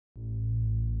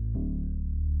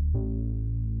What's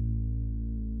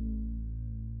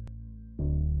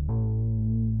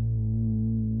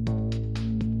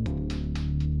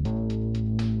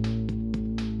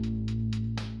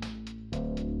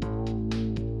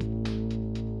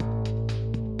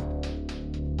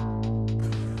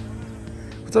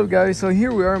up, guys? So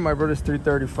here we are in my brother's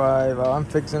 335. I'm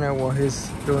fixing it while he's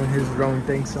doing his drone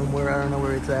thing somewhere. I don't know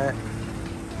where it's at.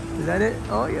 Is that it?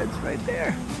 Oh yeah, it's right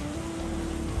there.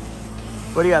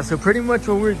 But yeah, so pretty much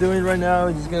what we're doing right now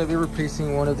is just gonna be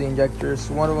replacing one of the injectors.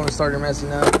 One of them started messing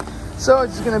up, so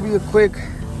it's just gonna be a quick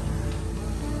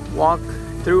walk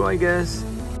through, I guess.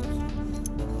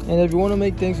 And if you want to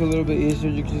make things a little bit easier,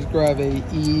 you can just grab a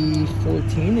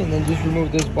E14 and then just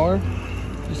remove this bar.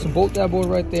 Just bolt that board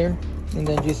right there, and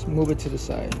then just move it to the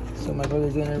side. So my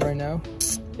brother's doing it right now.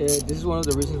 This is one of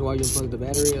the reasons why you unplug the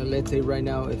battery. Let's say right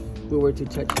now, if we were to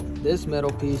touch this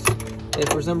metal piece, if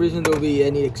for some reason there'll be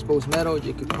any exposed metal,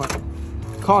 it could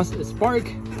cause a spark,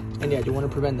 and yeah, you want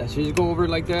to prevent that. So you just go over it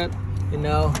like that. And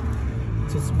now,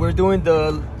 since we're doing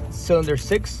the cylinder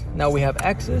 6, now we have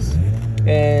access,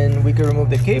 and we can remove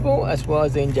the cable as well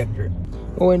as the injector.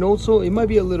 Oh, and also it might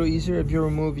be a little easier if you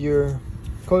remove your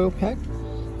coil pack.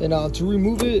 And to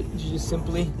remove it, you just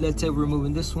simply, let's say we're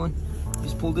removing this one,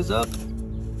 just pull this up.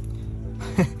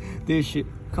 This should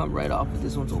come right off, but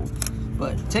this one's old.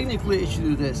 But technically it should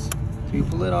do this. So you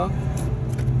pull it off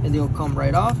and it'll come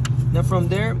right off. Then from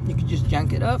there, you can just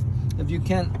jank it up. If you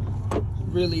can't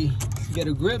really get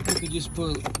a grip, you could just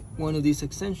put one of these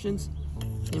extensions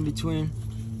in between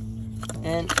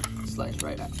and slice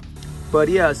right out. But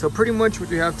yeah, so pretty much what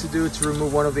you have to do to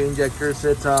remove one of the injectors,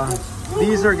 it's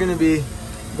these are gonna be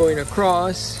going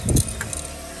across.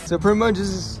 So pretty much this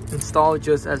is installed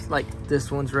just as like this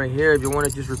one's right here. If you want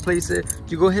to just replace it,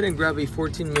 you go ahead and grab a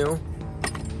 14 mil.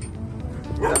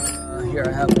 Here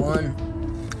I have one.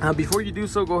 Before you do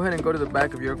so, go ahead and go to the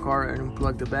back of your car and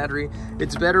unplug the battery.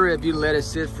 It's better if you let it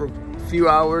sit for a few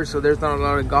hours so there's not a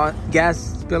lot of gas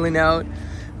spilling out.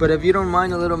 But if you don't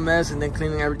mind a little mess and then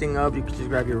cleaning everything up, you can just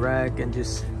grab your rack and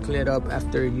just clean it up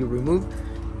after you remove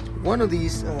one of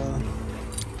these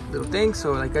little things.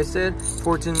 So like I said,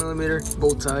 14 millimeter,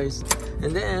 both sides.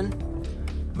 And then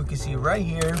we can see right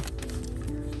here,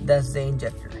 that's the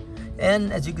injector.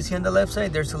 And as you can see on the left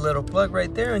side, there's a little plug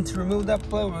right there. And to remove that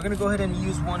plug, we're gonna go ahead and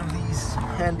use one of these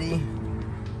handy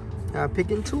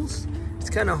picking tools.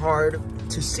 It's kind of hard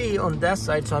to see on that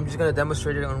side, so I'm just gonna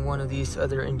demonstrate it on one of these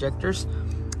other injectors.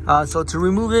 So to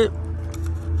remove it,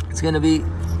 it's gonna be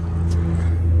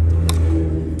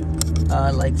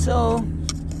like so.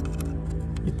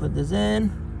 You put this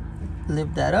in,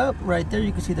 lift that up right there.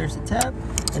 You can see there's a tab,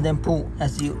 and then pull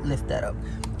as you lift that up.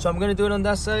 So I'm gonna do it on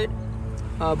that side,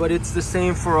 but it's the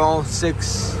same for all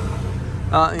 6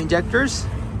 injectors.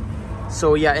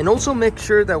 So yeah, and also make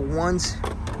sure that once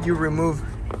you remove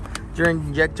your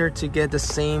injector to get the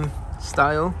same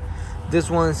style,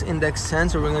 this one's index 10,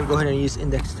 so we're gonna go ahead and use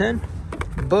index 10.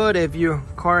 But if your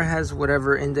car has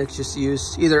whatever index, just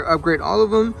use either upgrade all of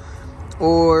them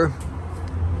or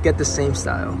get the same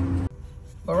style.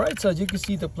 All right, so as you can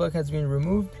see, the plug has been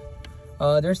removed.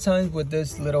 There's times with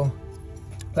this little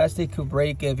plastic could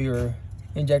break if your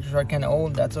injectors are kind of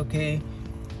old. That's okay,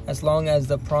 as long as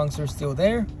the prongs are still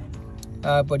there.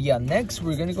 But yeah, next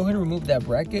we're gonna go ahead and remove that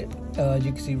bracket.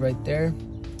 You can see right there.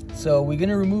 So we're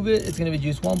gonna remove it. It's gonna be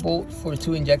just 1 bolt for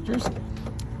 2 injectors.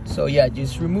 So yeah,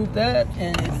 just remove that,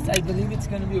 and I believe it's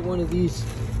gonna be one of these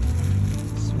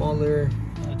smaller.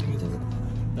 I think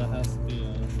that has to be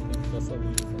that's what we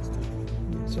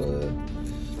use. So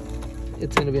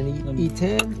it's gonna be an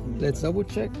E10. Let's double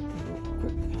check real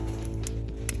quick.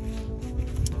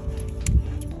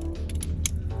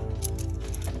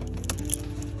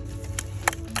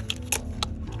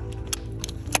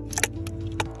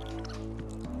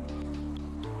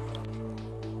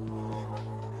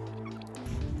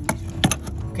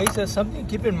 Okay, so something to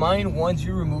keep in mind once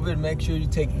you remove it, make sure you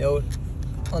take note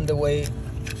on the way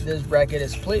this bracket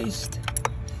is placed.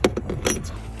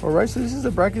 All right, so this is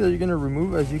the bracket that you're gonna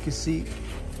remove. As you can see,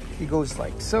 it goes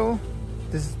like so.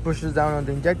 This pushes down on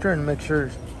the injector and make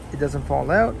sure it doesn't fall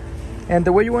out. And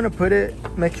the way you want to put it,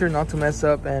 make sure not to mess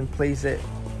up and place it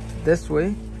this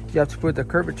way. You have to put the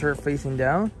curvature facing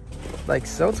down like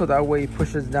so, so that way it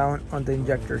pushes down on the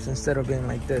injectors instead of being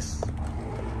like this.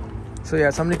 So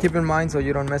yeah, something to keep in mind so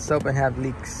you don't mess up and have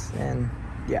leaks. And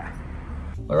yeah.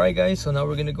 All right guys, so now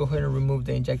we're gonna go ahead and remove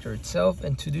the injector itself,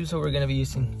 and to do so we're gonna be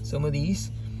using some of these.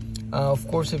 Of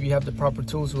course, if you have the proper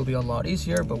tools, it will be a lot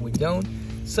easier, but we don't,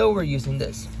 so we're using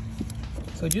this.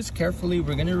 So just carefully,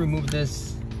 we're gonna remove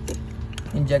this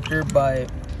injector by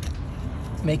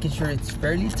making sure it's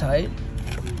fairly tight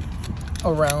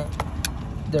around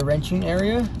the wrenching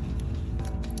area,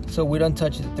 so we don't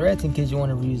touch the threads in case you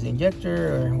want to reuse the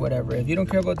injector or whatever. If you don't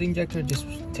care about the injector, just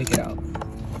take it out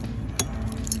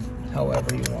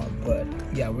however you want. But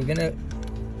yeah, we're gonna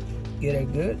get a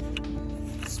good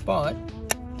spot,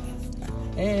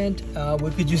 and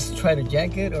we could just try to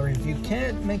jack it, or if you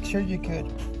can't, make sure you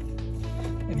could,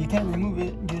 if you can't remove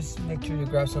it, just make sure you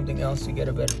grab something else to get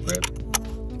a better grip.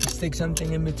 Stick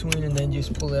something in between and then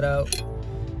just pull it out.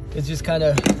 It's just kind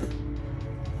of,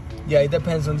 yeah, it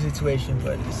depends on the situation,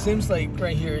 but it seems like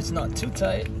right here it's not too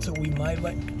tight, so we might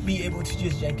be able to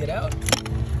just yank it out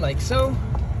like so.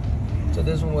 So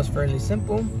this one was fairly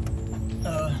simple.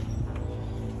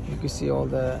 You can see all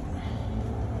that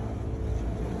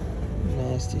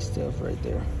nasty stuff right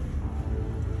there.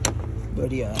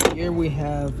 But yeah, here we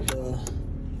have the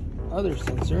other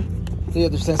sensor.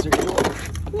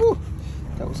 Woo,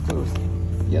 that was close.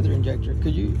 The other injector.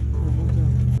 Could you remove that?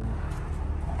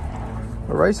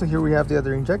 Alright, so here we have the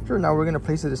other injector. Now we're going to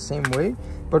place it the same way.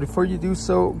 But before you do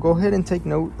so, go ahead and take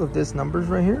note of these numbers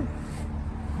right here.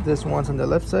 This one's on the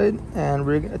left side. And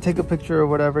we're going to take a picture or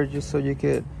whatever just so you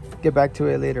could get back to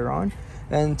it later on.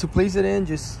 And to place it in,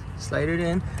 just slide it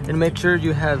in. And make sure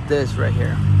you have this right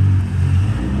here.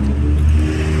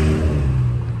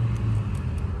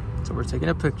 So we're taking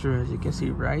a picture, as you can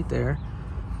see right there.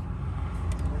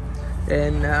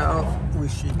 And now we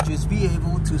should just be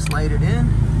able to slide it in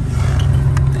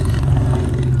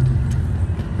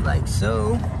like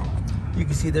so. You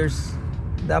can see there's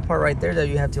that part right there that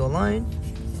you have to align.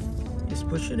 Just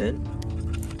push it in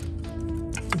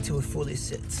until it fully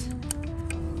sits.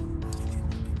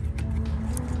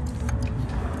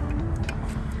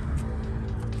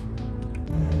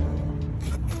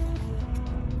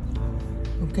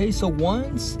 Okay, so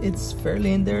once it's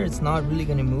fairly in there, it's not really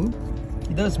gonna move.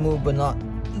 It does move, but not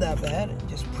that bad.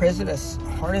 Just press it as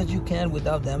hard as you can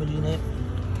without damaging it.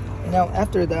 And now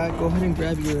after that, go ahead and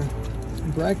grab your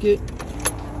bracket.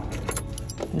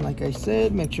 And like I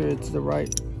said, make sure it's the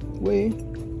right way.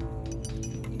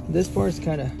 This part is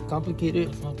kind of complicated.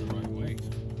 It's not the right way.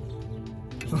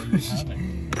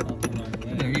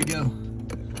 There you go.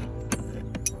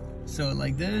 So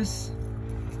like this.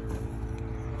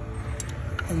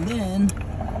 And then,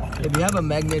 if you have a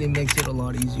magnet, it makes it a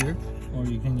lot easier. Or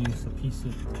you can use a piece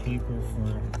of paper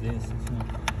for this.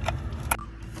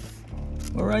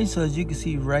 Alright, so as you can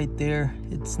see right there,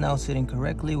 it's now sitting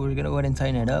correctly. We're gonna go ahead and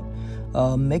tighten it up.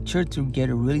 Make sure to get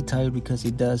it really tight because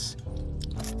it does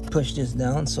push this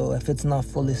down. So if it's not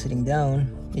fully sitting down,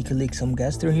 it could leak some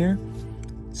gas through here.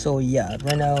 So yeah,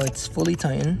 right now it's fully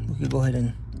tightened. We could go ahead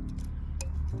and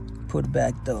put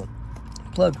back the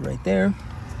plug right there.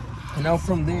 And now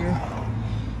from there,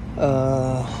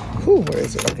 where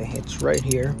is it? Okay, it's right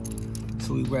here.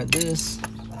 So we grab this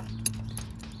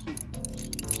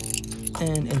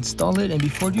and install it. And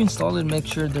before you install it, make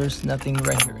sure there's nothing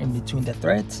right here in between the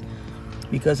threads,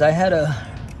 because I had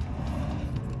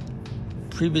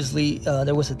previously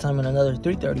there was a time in another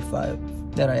 335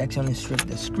 that I accidentally stripped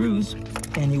the screws,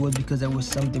 and it was because there was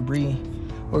some debris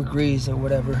or grease or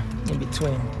whatever in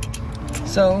between.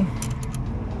 So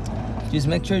just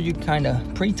make sure you kind of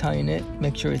pre-tighten it,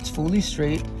 make sure it's fully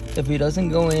straight. If it doesn't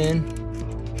go in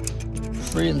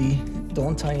freely,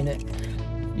 don't tighten it.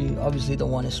 You obviously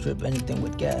don't want to strip anything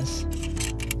with gas.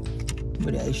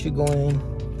 But yeah, it should go in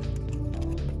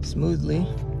smoothly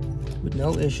with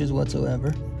no issues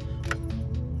whatsoever.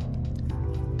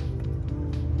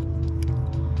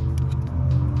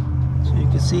 So you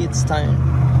can see it's tightened.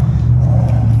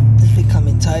 It's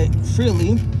becoming tight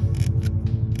freely.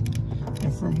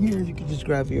 From here, you can just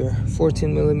grab your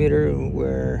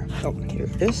 14mm here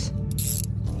it is,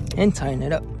 and tighten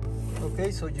it up. Okay,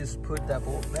 so just put that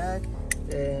bolt back,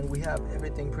 and we have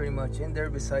everything pretty much in there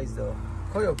besides the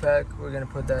coil pack. We're gonna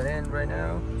put that in right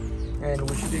now, and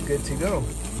we should be good to go.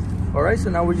 All right, so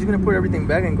now we're just gonna put everything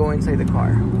back and go inside the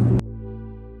car.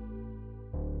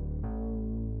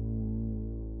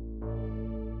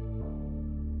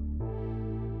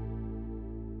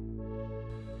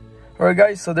 Alright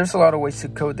guys, so there's a lot of ways to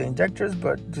code the injectors,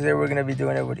 but today we're going to be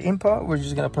doing it with INPA. We're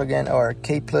just going to plug in our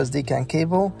K+ decant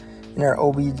cable and our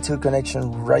OBD2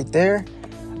 connection right there.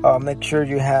 Make sure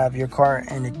you have your car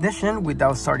in ignition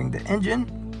without starting the engine.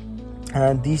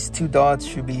 And these two dots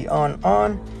should be on.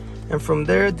 And from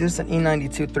there, this is an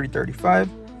E92 335.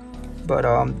 But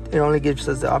it only gives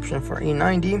us the option for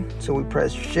E90. So we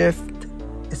press shift,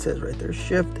 it says right there,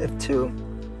 shift F2.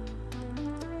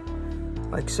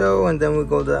 Like so, and then we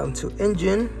go down to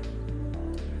engine,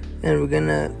 and we're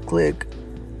gonna click,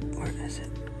 where is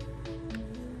it?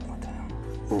 What the hell?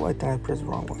 Oh, I think I pressed the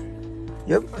wrong one.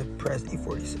 Yep, I pressed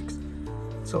E46.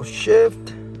 So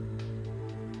shift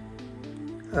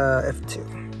F2.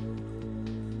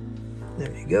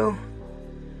 There you go.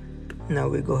 Now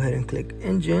we go ahead and click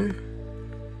engine,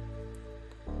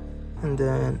 and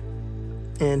then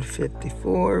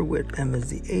N54 with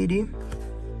MSD80,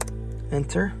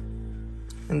 enter.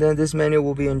 And then this menu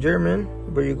will be in German,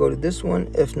 but you go to this one,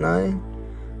 F9,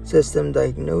 system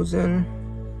diagnosing,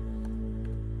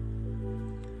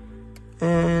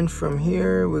 and from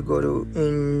here we go to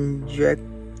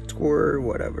Injector,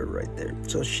 whatever, right there.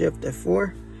 So shift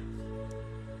F4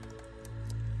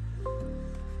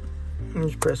 and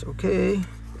just press OK.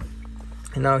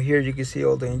 And now here you can see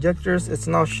all the injectors. It's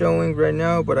not showing right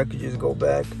now, but I could just go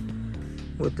back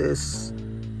with this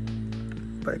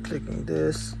by clicking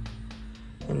this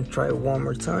and try it one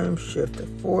more time. Shift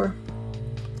F4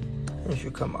 and it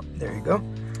should come up. There you go.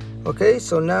 Okay,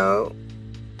 so now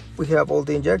we have all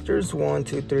the injectors, 1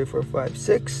 2 3 4 5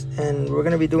 6, and we're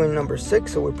going to be doing number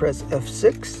 6, so we press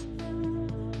F6.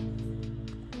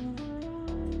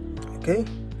 Okay,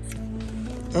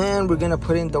 and we're going to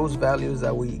put in those values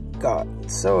that we got.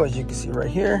 So as you can see right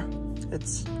here,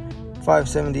 it's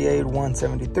 578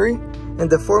 173, and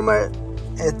the format,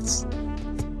 it's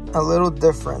a little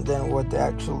different than what the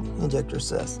actual injector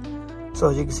says. So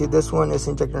as you can see, this one is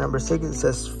injector number 6. It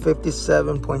says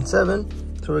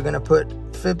 57.7, so we're going to put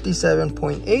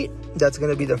 57.8. That's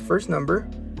going to be the first number,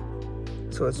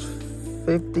 so it's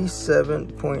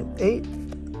 57.8.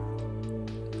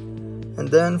 And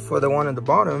then for the one at the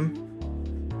bottom,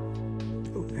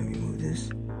 let me move this.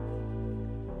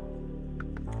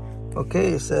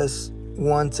 Okay, it says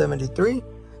 173,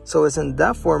 so it's in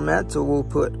that format, so we'll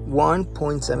put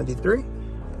 1.73.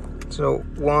 So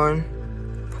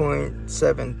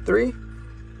 1.73,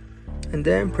 and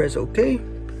then press OK,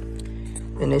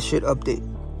 and it should update.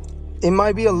 It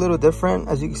might be a little different.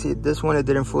 As you can see, this one, it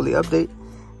didn't fully update,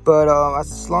 but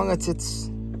as long as it's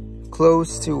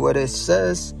close to what it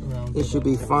says, it should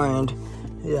be fine.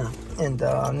 Yeah. And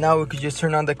now we could just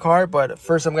turn on the car, but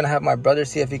first I'm gonna have my brother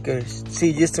see if he could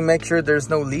see, just to make sure there's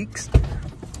no leaks.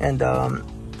 And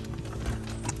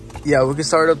yeah, we can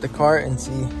start up the car and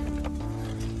see,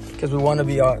 because we want to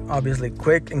be obviously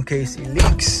quick in case he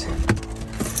leaks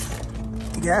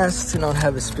gas, to not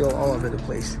have it spill all over the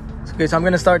place. Okay, so I'm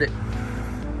gonna start it.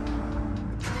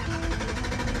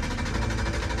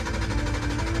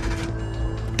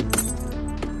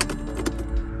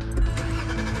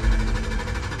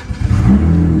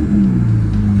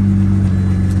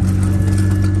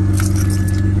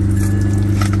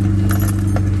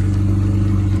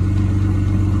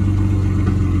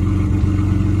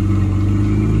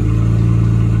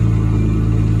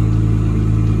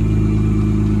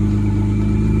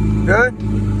 Good.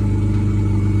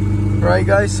 Right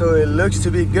guys, so it looks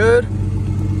to be good.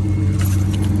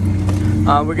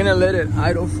 We're gonna let it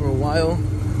idle for a while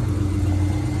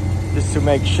just to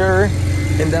make sure,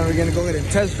 and then we're gonna go ahead and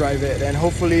test drive it, and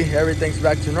hopefully everything's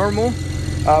back to normal.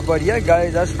 But yeah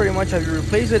guys, that's pretty much how you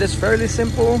replace it. It's fairly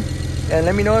simple, and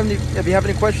let me know if you have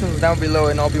any questions down below,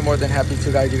 and I'll be more than happy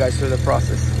to guide you guys through the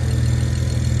process.